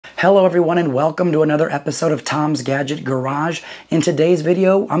Hello everyone and welcome to another episode of Tom's Gadget Garage. In today's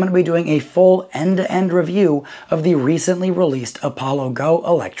video, I'm going to be doing a full end-to-end review of the recently released Apollo Go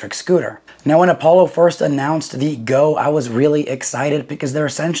electric scooter. Now, when Apollo first announced the Go, I was really excited because they're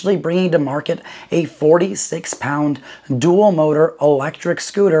essentially bringing to market a 46-pound dual-motor electric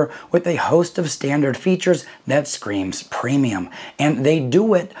scooter with a host of standard features that screams premium. And they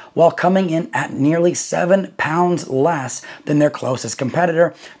do it while coming in at nearly 7 pounds less than their closest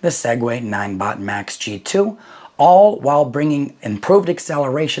competitor, the Segway Ninebot Max G2, all while bringing improved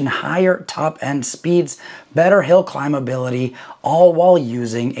acceleration, higher top-end speeds, better hill climbability, all while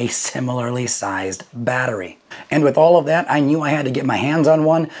using a similarly sized battery. And with all of that, I knew I had to get my hands on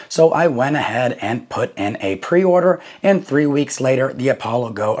one, so I went ahead and put in a pre-order, and 3 weeks later, the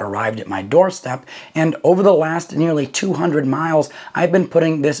Apollo Go arrived at my doorstep, and over the last nearly 200 miles, I've been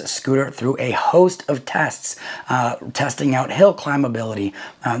putting this scooter through a host of tests, testing out hill climbability,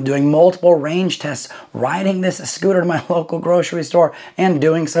 doing multiple range tests, riding this scooter to my local grocery store, and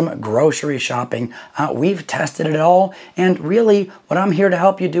doing some grocery shopping. We've tested it all, and really, what I'm here to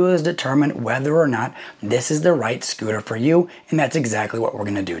help you do is determine whether or not this is the right scooter for you, and that's exactly what we're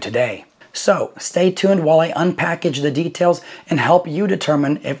going to do today. So stay tuned while I unpackage the details and help you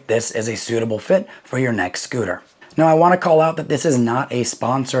determine if this is a suitable fit for your next scooter. Now, I want to call out that this is not a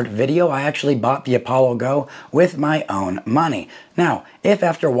sponsored video. I actually bought the Apollo Go with my own money. Now, if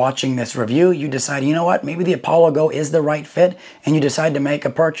after watching this review you decide, you know what, maybe the Apollo Go is the right fit and you decide to make a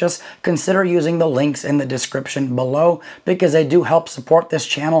purchase, consider using the links in the description below because they do help support this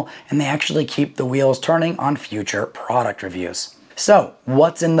channel and they actually keep the wheels turning on future product reviews. So,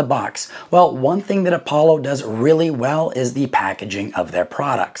 what's in the box? Well, one thing that Apollo does really well is the packaging of their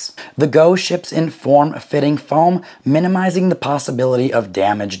products. The Go ships in form-fitting foam, minimizing the possibility of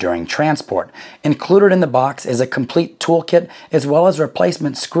damage during transport. Included in the box is a complete toolkit, as well as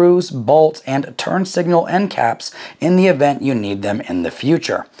replacement screws, bolts, and turn signal end caps in the event you need them in the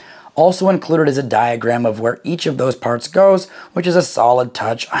future. Also included is a diagram of where each of those parts goes, which is a solid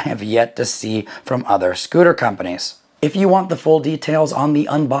touch I have yet to see from other scooter companies. If you want the full details on the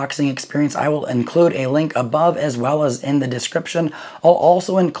unboxing experience, I will include a link above as well as in the description. I'll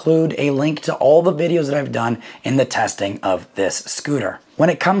also include a link to all the videos that I've done in the testing of this scooter. When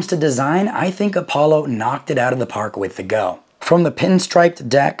it comes to design, I think Apollo knocked it out of the park with the Go. From the pinstriped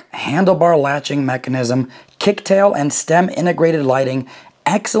deck, handlebar latching mechanism, kicktail and stem integrated lighting,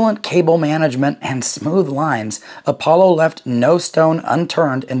 excellent cable management, and smooth lines, Apollo left no stone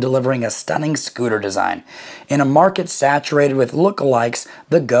unturned in delivering a stunning scooter design. In a market saturated with lookalikes,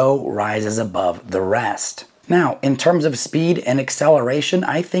 the Go rises above the rest. Now, in terms of speed and acceleration,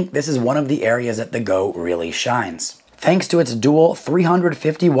 I think this is one of the areas that the Go really shines. Thanks to its dual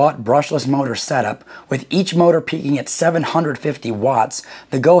 350-watt brushless motor setup, with each motor peaking at 750 watts,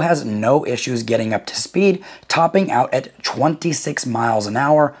 the Go has no issues getting up to speed, topping out at 26 miles an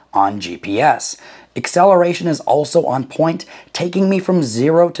hour on GPS. Acceleration is also on point, taking me from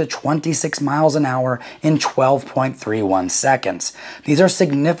 0 to 26 miles an hour in 12.31 seconds. These are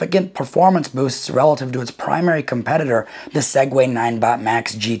significant performance boosts relative to its primary competitor, the Segway Ninebot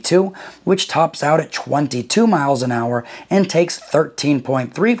Max G2, which tops out at 22 miles an hour and takes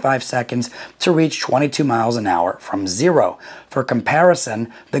 13.35 seconds to reach 22 miles an hour from 0. For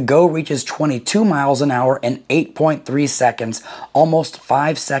comparison, the Go reaches 22 miles an hour in 8.3 seconds, almost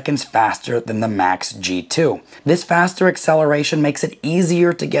 5 seconds faster than the Max G2. This faster acceleration makes it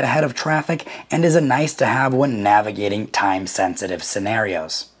easier to get ahead of traffic and is a nice to have when navigating time-sensitive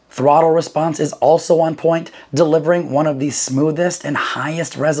scenarios. Throttle response is also on point, delivering one of the smoothest and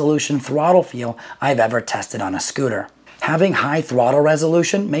highest resolution throttle feel I've ever tested on a scooter. Having high throttle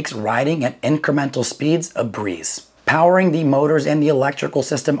resolution makes riding at incremental speeds a breeze. Powering the motors and the electrical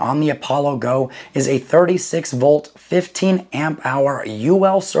system on the Apollo Go is a 36-volt, 15-amp-hour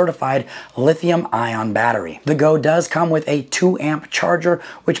UL certified lithium-ion battery. The Go does come with a 2-amp charger,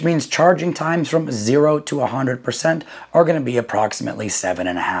 which means charging times from 0 to 100% are going to be approximately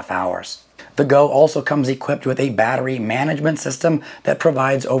 7.5 hours. The Go also comes equipped with a battery management system that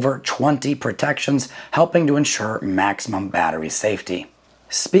provides over 20 protections, helping to ensure maximum battery safety.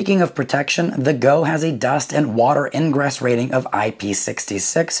 Speaking of protection, the Go has a dust and water ingress rating of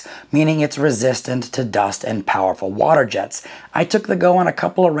IP66, meaning it's resistant to dust and powerful water jets. I took the Go on a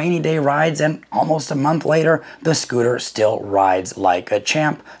couple of rainy day rides and almost a month later, the scooter still rides like a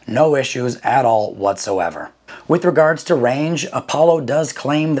champ. No issues at all whatsoever. With regards to range, Apollo does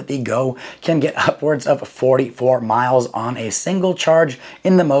claim that the Go can get upwards of 44 miles on a single charge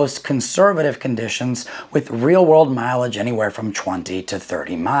in the most conservative conditions, with real-world mileage anywhere from 20 to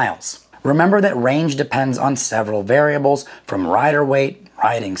 30 miles. Remember that range depends on several variables, from rider weight,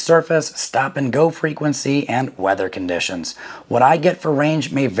 riding surface, stop and go frequency, and weather conditions. What I get for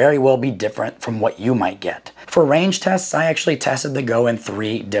range may very well be different from what you might get. For range tests, I actually tested the Go in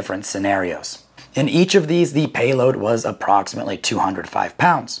 3 different scenarios. In each of these, the payload was approximately 205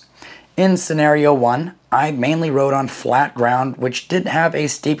 pounds. In scenario 1, I mainly rode on flat ground, which did have a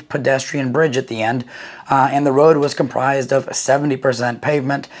steep pedestrian bridge at the end, and the road was comprised of 70%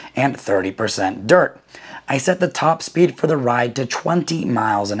 pavement and 30% dirt. I set the top speed for the ride to 20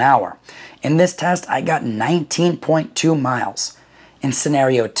 miles an hour. In this test, I got 19.2 miles. In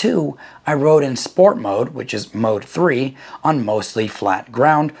scenario 2, I rode in sport mode, which is mode 3, on mostly flat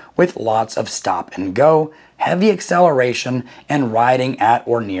ground with lots of stop and go, heavy acceleration, and riding at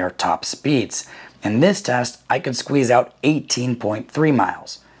or near top speeds. In this test, I could squeeze out 18.3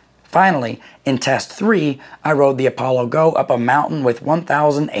 miles. Finally, in test 3, I rode the Apollo Go up a mountain with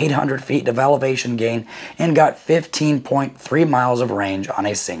 1,800 feet of elevation gain and got 15.3 miles of range on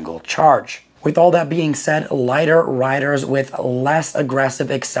a single charge. With all that being said, lighter riders with less aggressive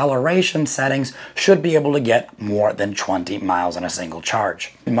acceleration settings should be able to get more than 20 miles on a single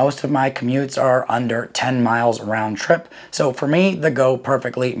charge. Most of my commutes are under 10 miles round trip, so for me, the Go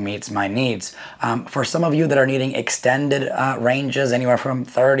perfectly meets my needs. For some of you that are needing extended ranges, anywhere from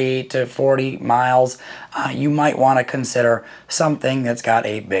 30 to 40 miles, you might want to consider something that's got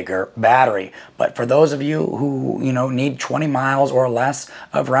a bigger battery. But for those of you who, need 20 miles or less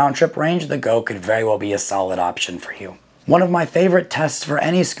of round trip range, the Go could very well be a solid option for you. One of my favorite tests for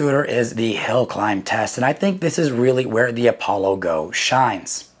any scooter is the hill climb test, and I think this is really where the Apollo Go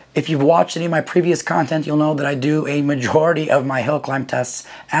shines. If you've watched any of my previous content, you'll know that I do a majority of my hill climb tests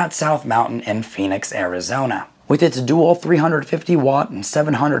at South Mountain in Phoenix, Arizona. With its dual 350 watt and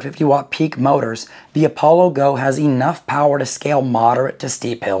 750 watt peak motors, the Apollo Go has enough power to scale moderate to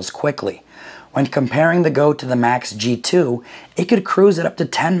steep hills quickly. When comparing the Go to the Max G2, it could cruise at up to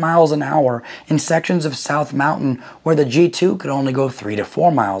 10 miles an hour in sections of South Mountain where the G2 could only go 3 to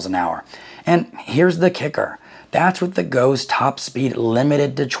 4 miles an hour. And here's the kicker. That's with the Go's top speed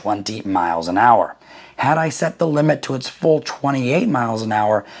limited to 20 miles an hour. Had I set the limit to its full 28 miles an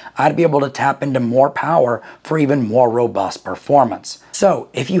hour, I'd be able to tap into more power for even more robust performance. So,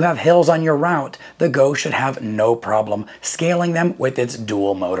 if you have hills on your route, the Go should have no problem scaling them with its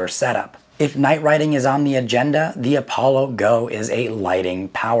dual motor setup. If night riding is on the agenda, the Apollo Go is a lighting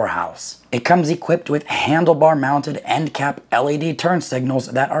powerhouse. It comes equipped with handlebar-mounted end cap LED turn signals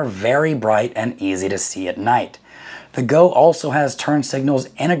that are very bright and easy to see at night. The Go also has turn signals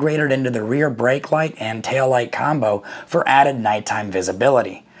integrated into the rear brake light and tail light combo for added nighttime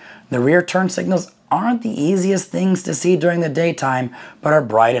visibility. The rear turn signals aren't the easiest things to see during the daytime, but are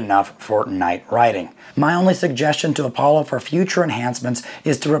bright enough for night riding. My only suggestion to Apollo for future enhancements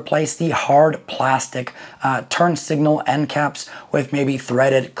is to replace the hard plastic turn signal end caps with maybe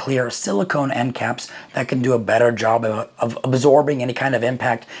threaded clear silicone end caps that can do a better job of absorbing any kind of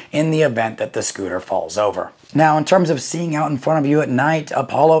impact in the event that the scooter falls over. Now, in terms of seeing out in front of you at night,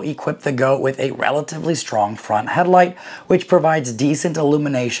 Apollo equipped the Go with a relatively strong front headlight, which provides decent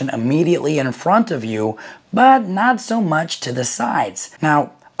illumination immediately in front of you, but not so much to the sides.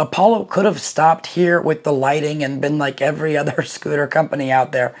 Now, Apollo could have stopped here with the lighting and been like every other scooter company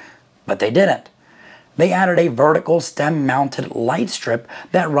out there, but they didn't. They added a vertical stem-mounted light strip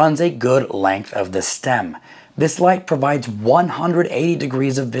that runs a good length of the stem. This light provides 180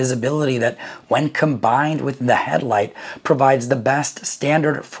 degrees of visibility that, when combined with the headlight, provides the best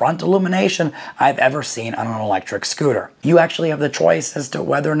standard front illumination I've ever seen on an electric scooter. You actually have the choice as to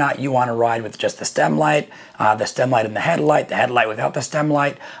whether or not you want to ride with just the stem light and the headlight without the stem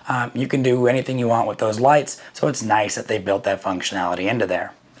light. You can do anything you want with those lights, so it's nice that they built that functionality into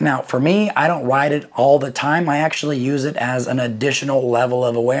there. Now, for me, I don't ride it all the time. I actually use it as an additional level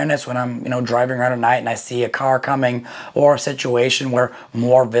of awareness when I'm, driving around at night and I see a car coming or a situation where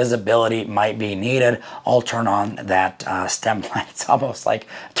more visibility might be needed. I'll turn on that stem light. It's almost like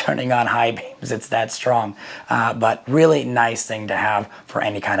turning on high beams. It's that strong, but really nice thing to have for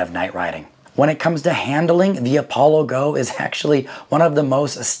any kind of night riding. When it comes to handling, the Apollo Go is actually one of the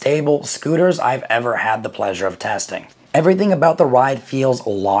most stable scooters I've ever had the pleasure of testing. Everything about the ride feels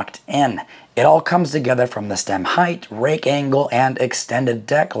locked in. It all comes together from the stem height, rake angle, and extended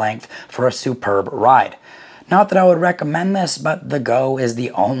deck length for a superb ride. Not that I would recommend this, but the Go is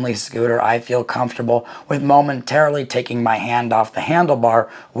the only scooter I feel comfortable with momentarily taking my hand off the handlebar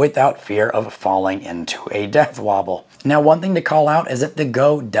without fear of falling into a death wobble. Now, one thing to call out is that the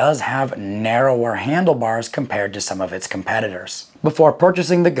Go does have narrower handlebars compared to some of its competitors. Before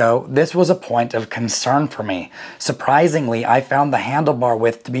purchasing the Go, this was a point of concern for me. Surprisingly, I found the handlebar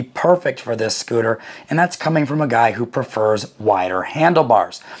width to be perfect for this scooter, and that's coming from a guy who prefers wider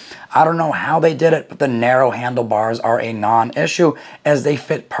handlebars. I don't know how they did it, but the narrow handlebars are a non-issue as they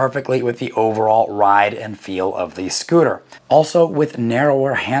fit perfectly with the overall ride and feel of the scooter. Also, with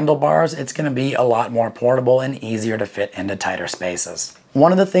narrower handlebars, it's going to be a lot more portable and easier to fit into tighter spaces.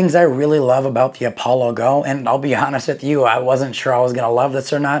 One of the things I really love about the Apollo Go, and I'll be honest with you, I wasn't sure I was going to love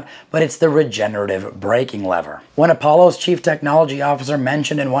this or not, but it's the regenerative braking lever. When Apollo's chief technology officer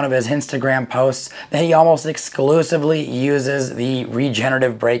mentioned in one of his Instagram posts that he almost exclusively uses the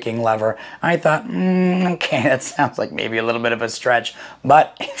regenerative braking lever, I thought, okay, that sounds like maybe a little bit of a stretch,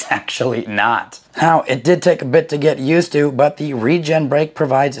 but it's actually not. Now, it did take a bit to get used to, but the regen brake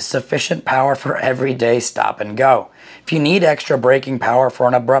provides sufficient power for everyday stop and go. If you need extra braking power for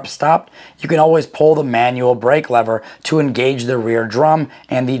an abrupt stop, you can always pull the manual brake lever to engage the rear drum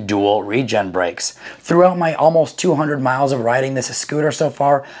and the dual regen brakes. Throughout my almost 200 miles of riding this scooter so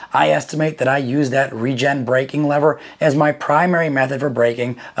far, I estimate that I use that regen braking lever as my primary method for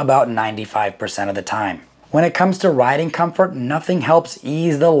braking about 95% of the time. When it comes to riding comfort, nothing helps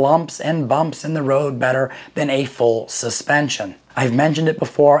ease the lumps and bumps in the road better than a full suspension. I've mentioned it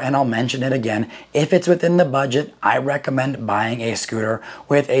before and I'll mention it again. If it's within the budget, I recommend buying a scooter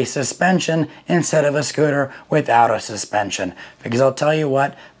with a suspension instead of a scooter without a suspension. Because I'll tell you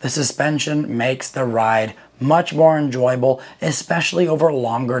what, the suspension makes the ride much more enjoyable, especially over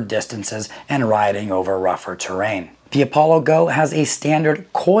longer distances and riding over rougher terrain. The Apollo Go has a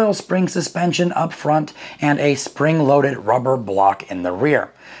standard coil spring suspension up front and a spring-loaded rubber block in the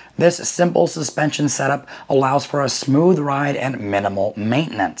rear. This simple suspension setup allows for a smooth ride and minimal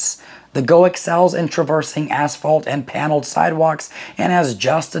maintenance. The Go excels in traversing asphalt and paneled sidewalks and has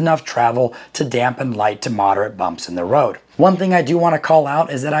just enough travel to dampen light to moderate bumps in the road. One thing I do want to call out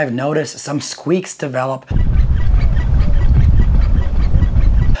is that I've noticed some squeaks develop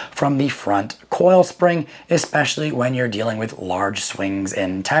from the front coil spring, especially when you're dealing with large swings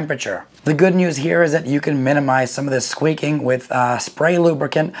in temperature. The good news here is that you can minimize some of the squeaking with spray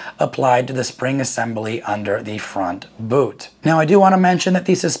lubricant applied to the spring assembly under the front boot. Now, I do want to mention that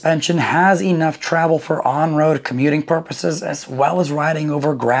the suspension has enough travel for on-road commuting purposes as well as riding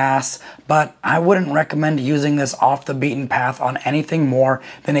over grass, but I wouldn't recommend using this off the beaten path on anything more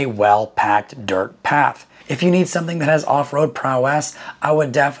than a well-packed dirt path. If you need something that has off-road prowess, I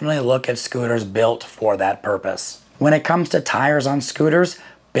would definitely look at scooters built for that purpose. When it comes to tires on scooters,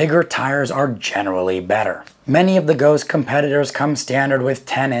 bigger tires are generally better. Many of the Go's competitors come standard with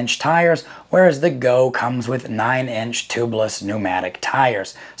 10-inch tires, whereas the Go comes with 9-inch tubeless pneumatic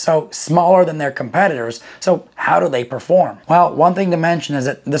tires. So smaller than their competitors, so how do they perform? Well, one thing to mention is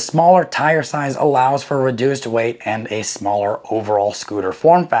that the smaller tire size allows for reduced weight and a smaller overall scooter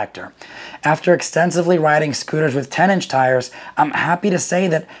form factor. After extensively riding scooters with 10-inch tires, I'm happy to say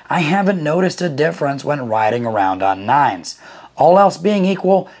that I haven't noticed a difference when riding around on 9s. All else being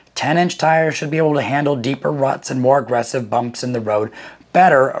equal, 10-inch tires should be able to handle deeper ruts and more aggressive bumps in the road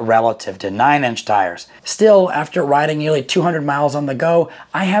better relative to 9-inch tires. Still, after riding nearly 200 miles on the Go,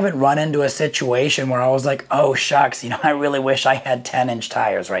 I haven't run into a situation where I was like, oh shucks, I really wish I had 10-inch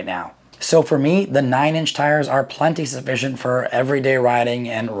tires right now. So for me, the 9-inch tires are plenty sufficient for everyday riding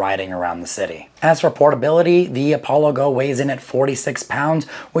and riding around the city. As for portability, the Apollo Go weighs in at 46 pounds,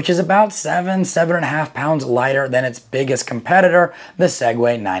 which is about 7.5 pounds lighter than its biggest competitor, the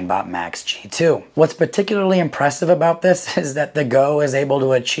Segway 9Bot Max G2. What's particularly impressive about this is that the Go is able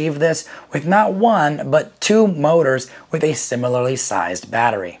to achieve this with not one, but 2 motors with a similarly sized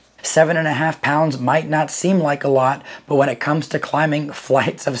battery. 7.5 pounds might not seem like a lot, but when it comes to climbing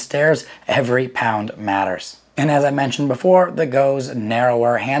flights of stairs, every pound matters. And as I mentioned before, the Go's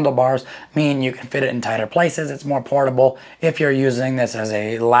narrower handlebars mean you can fit it in tighter places. It's more portable. If you're using this as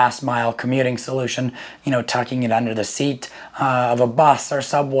a last mile commuting solution, tucking it under the seat of a bus or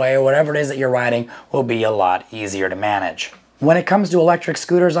subway or whatever it is that you're riding will be a lot easier to manage. When it comes to electric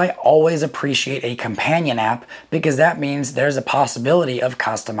scooters, I always appreciate a companion app because that means there's a possibility of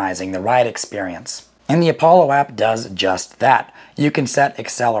customizing the ride experience. And the Apollo app does just that. You can set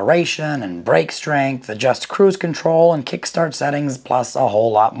acceleration and brake strength, adjust cruise control and kickstart settings, plus a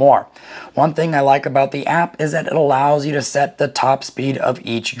whole lot more. One thing I like about the app is that it allows you to set the top speed of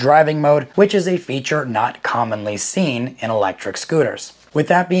each driving mode, which is a feature not commonly seen in electric scooters. With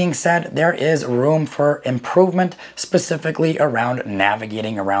that being said, there is room for improvement, specifically around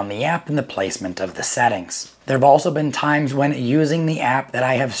navigating around the app and the placement of the settings. There have also been times when using the app that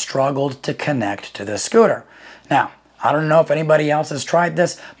I have struggled to connect to the scooter. Now, I don't know if anybody else has tried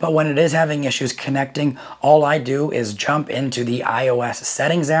this, but when it is having issues connecting, all I do is jump into the iOS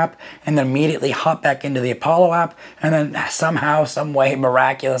settings app and then immediately hop back into the Apollo app, and then somehow, some way,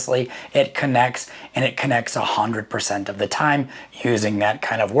 miraculously, it connects, and it connects 100% of the time using that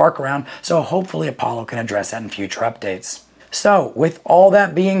kind of workaround. So hopefully Apollo can address that in future updates. So with all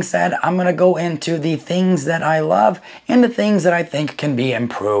that being said, I'm going to go into the things that I love and the things that I think can be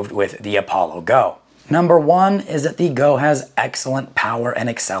improved with the Apollo Go. Number one is that the Go has excellent power and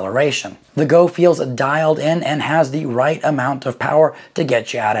acceleration. The Go feels dialed in and has the right amount of power to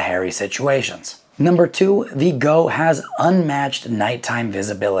get you out of hairy situations. Number two, the Go has unmatched nighttime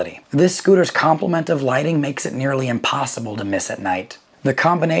visibility. This scooter's complement of lighting makes it nearly impossible to miss at night. The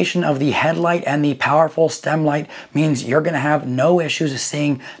combination of the headlight and the powerful stem light means you're going to have no issues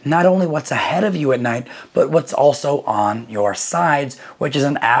seeing not only what's ahead of you at night, but what's also on your sides, which is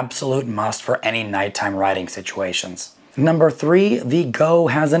an absolute must for any nighttime riding situations. Number three, the Go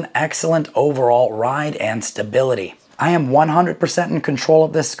has an excellent overall ride and stability. I am 100% in control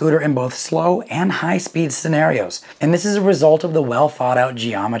of this scooter in both slow and high-speed scenarios. And this is a result of the well-thought-out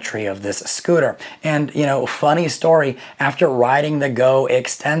geometry of this scooter. And, you know, funny story, after riding the Go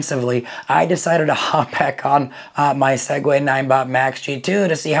extensively, I decided to hop back on my Segway 9Bot Max G2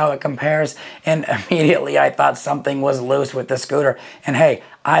 to see how it compares. And immediately I thought something was loose with the scooter. And hey,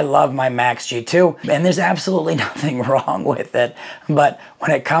 I love my Max G2, and there's absolutely nothing wrong with it. But when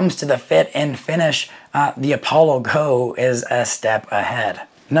it comes to the fit and finish, the Apollo Go is a step ahead.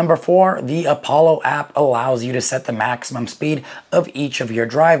 Number four, the Apollo app allows you to set the maximum speed of each of your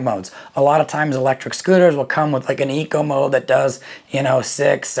drive modes. A lot of times electric scooters will come with like an eco mode that does, you know,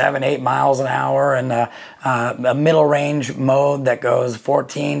 6, 7, 8 miles an hour, and a middle range mode that goes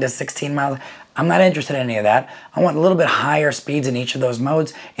 14 to 16 miles. I'm not interested in any of that. I want a little bit higher speeds in each of those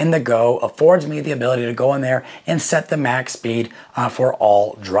modes, and the Go affords me the ability to go in there and set the max speed for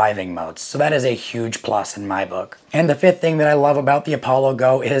all driving modes. So that is a huge plus in my book. And the fifth thing that I love about the Apollo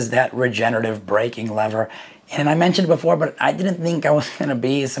Go is that regenerative braking lever. And I mentioned before, but I didn't think I was going to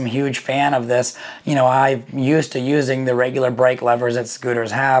be some huge fan of this. You know, I'm used to using the regular brake levers that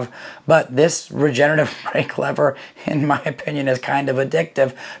scooters have, but this regenerative brake lever, in my opinion, is kind of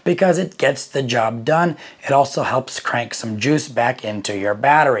addictive because it gets the job done. It also helps crank some juice back into your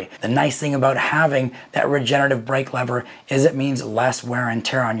battery. The nice thing about having that regenerative brake lever is it means less wear and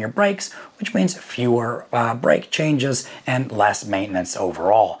tear on your brakes, which means fewer brake changes and less maintenance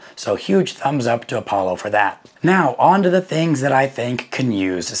overall. So huge thumbs up to Apollo for that. Now, on to the things that I think can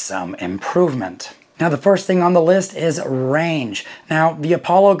use some improvement. Now, the first thing on the list is range. Now, the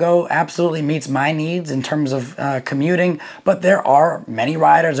Apollo Go absolutely meets my needs in terms of commuting, but there are many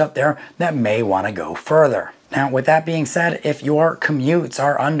riders out there that may want to go further. Now, with that being said, if your commutes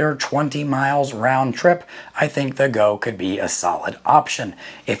are under 20 miles round trip, I think the Go could be a solid option.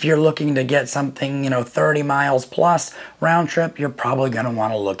 If you're looking to get something, 30 miles plus round trip, you're probably going to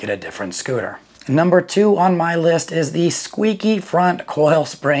want to look at a different scooter. Number two on my list is the squeaky front coil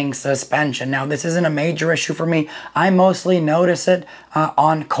spring suspension. Now, this isn't a major issue for me. I mostly notice it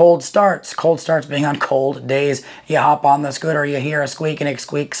on cold starts. Cold starts being on cold days. You hop on the scooter, you hear a squeak, and it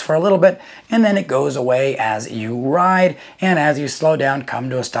squeaks for a little bit, and then it goes away as you ride. And as you slow down, come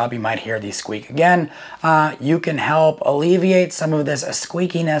to a stop, you might hear the squeak again. You can help alleviate some of this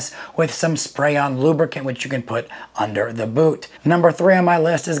squeakiness with some spray-on lubricant, which you can put under the boot. Number three on my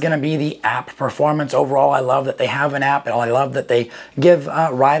list is going to be the app performance. Overall, I love that they have an app, and I love that they give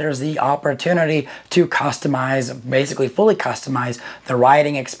riders the opportunity to customize, basically fully customize the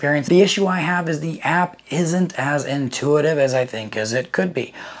riding experience. The issue I have is the app isn't as intuitive as I think as it could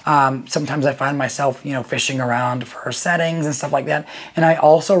be. Sometimes I find myself, fishing around for settings and stuff like that, and I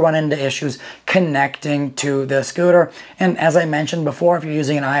also run into issues connecting to the scooter. And as I mentioned before, if you're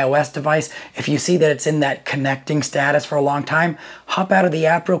using an iOS device, if you see that it's in that connecting status for a long time, hop out of the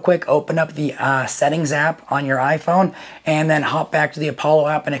app real quick, open up the settings app on your iPhone, and then hop back to the Apollo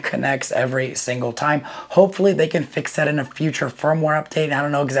app, and it connects every single time. Hopefully they can fix that in a future firmware update. I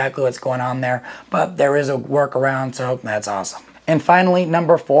don't know exactly what's going on there, but there is a workaround, so that's awesome. And finally,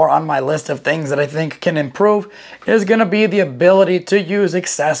 number four on my list of things that I think can improve is going to be the ability to use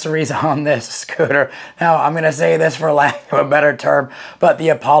accessories on this scooter. Now, I'm going to say this for lack of a better term, but the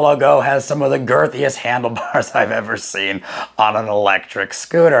Apollo Go has some of the girthiest handlebars I've ever seen on an electric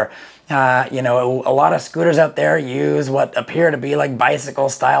scooter. You know, a lot of scooters out there use what appear to be like bicycle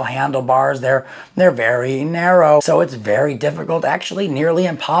style handlebars. They're very narrow, so it's very difficult, actually nearly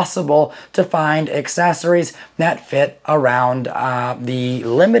impossible, to find accessories that fit around the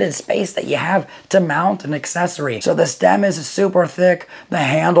limited space that you have to mount an accessory. So the stem is super thick, the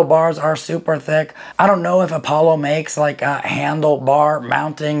handlebars are super thick. I don't know if Apollo makes like handlebar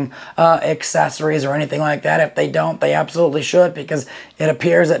mounting accessories or anything like that. If they don't, they absolutely should, because it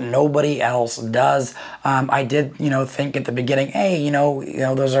appears that nobody else does. I did, you know, think at the beginning, hey, you know,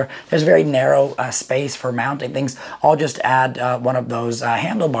 there's very narrow space for mounting things. I'll just add one of those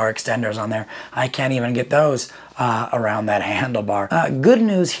handlebar extenders on there. I can't even get those around that handlebar. Good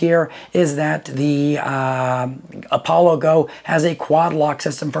news here is that the Apollo Go has a quad lock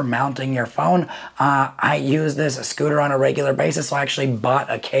system for mounting your phone. I use this scooter on a regular basis, so I actually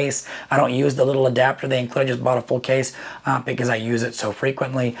bought a case. I don't use the little adapter they include. I just bought a full case because I use it so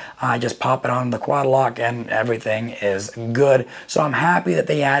frequently. I just pop it on the quad lock and everything is good. So I'm happy that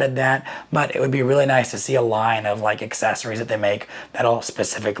they added that, but it would be really nice to see a line of like accessories that they make that'll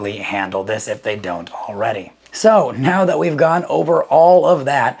specifically handle this if they don't already. So now that we've gone over all of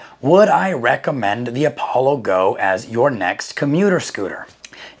that, would I recommend the Apollo Go as your next commuter scooter?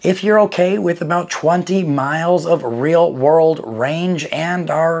 If you're okay with about 20 miles of real world range and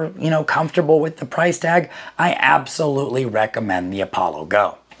are, you know, comfortable with the price tag, I absolutely recommend the Apollo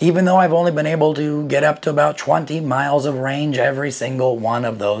Go. Even though I've only been able to get up to about 20 miles of range, every single one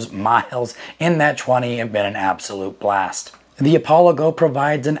of those miles in that 20 have been an absolute blast. The Apollo Go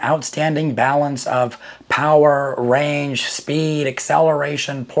provides an outstanding balance of power, range, speed,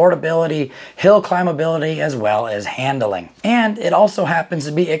 acceleration, portability, hill climbability, as well as handling. And it also happens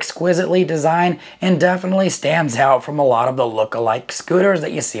to be exquisitely designed and definitely stands out from a lot of the look-alike scooters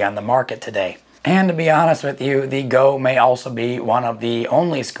that you see on the market today. And to be honest with you, the Go may also be one of the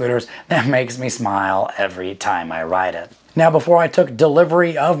only scooters that makes me smile every time I ride it. Now, before I took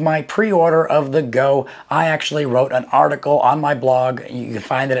delivery of my pre-order of the Go, I actually wrote an article on my blog. You can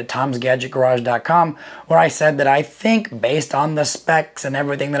find it at tomsgadgetgarage.com, where I said that I think, based on the specs and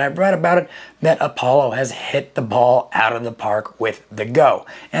everything that I've read about it, that Apollo has hit the ball out of the park with the Go.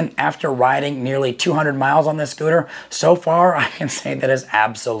 And after riding nearly 200 miles on this scooter, so far I can say that is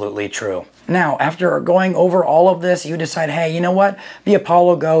absolutely true. Now, after going over all of this, you decide, hey, you know what? The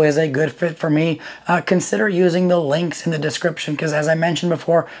Apollo Go is a good fit for me. Consider using the links in the description, because as I mentioned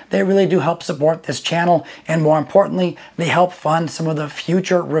before, they really do help support this channel, and more importantly, they help fund some of the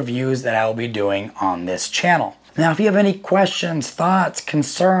future reviews that I will be doing on this channel. Now, if you have any questions, thoughts,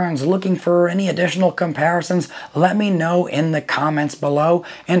 concerns, looking for any additional comparisons, let me know in the comments below.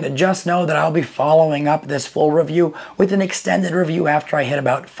 And just know that I'll be following up this full review with an extended review after I hit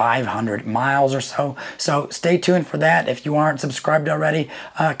about 500 miles or so. So stay tuned for that. If you aren't subscribed already,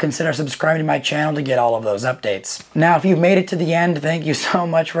 consider subscribing to my channel to get all of those updates. Now, if you've made it to the end, thank you so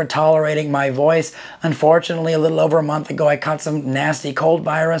much for tolerating my voice. Unfortunately, a little over a month ago, I caught some nasty cold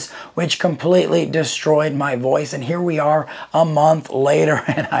virus, which completely destroyed my voice. And here we are a month later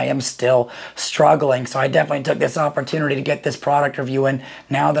and I am still struggling. So I definitely took this opportunity to get this product review in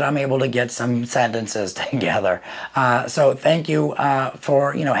now that I'm able to get some sentences together. So thank you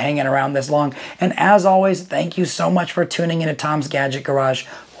for hanging around this long. And as always, thank you so much for tuning in to Tom's Gadget Garage.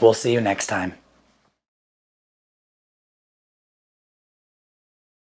 We'll see you next time.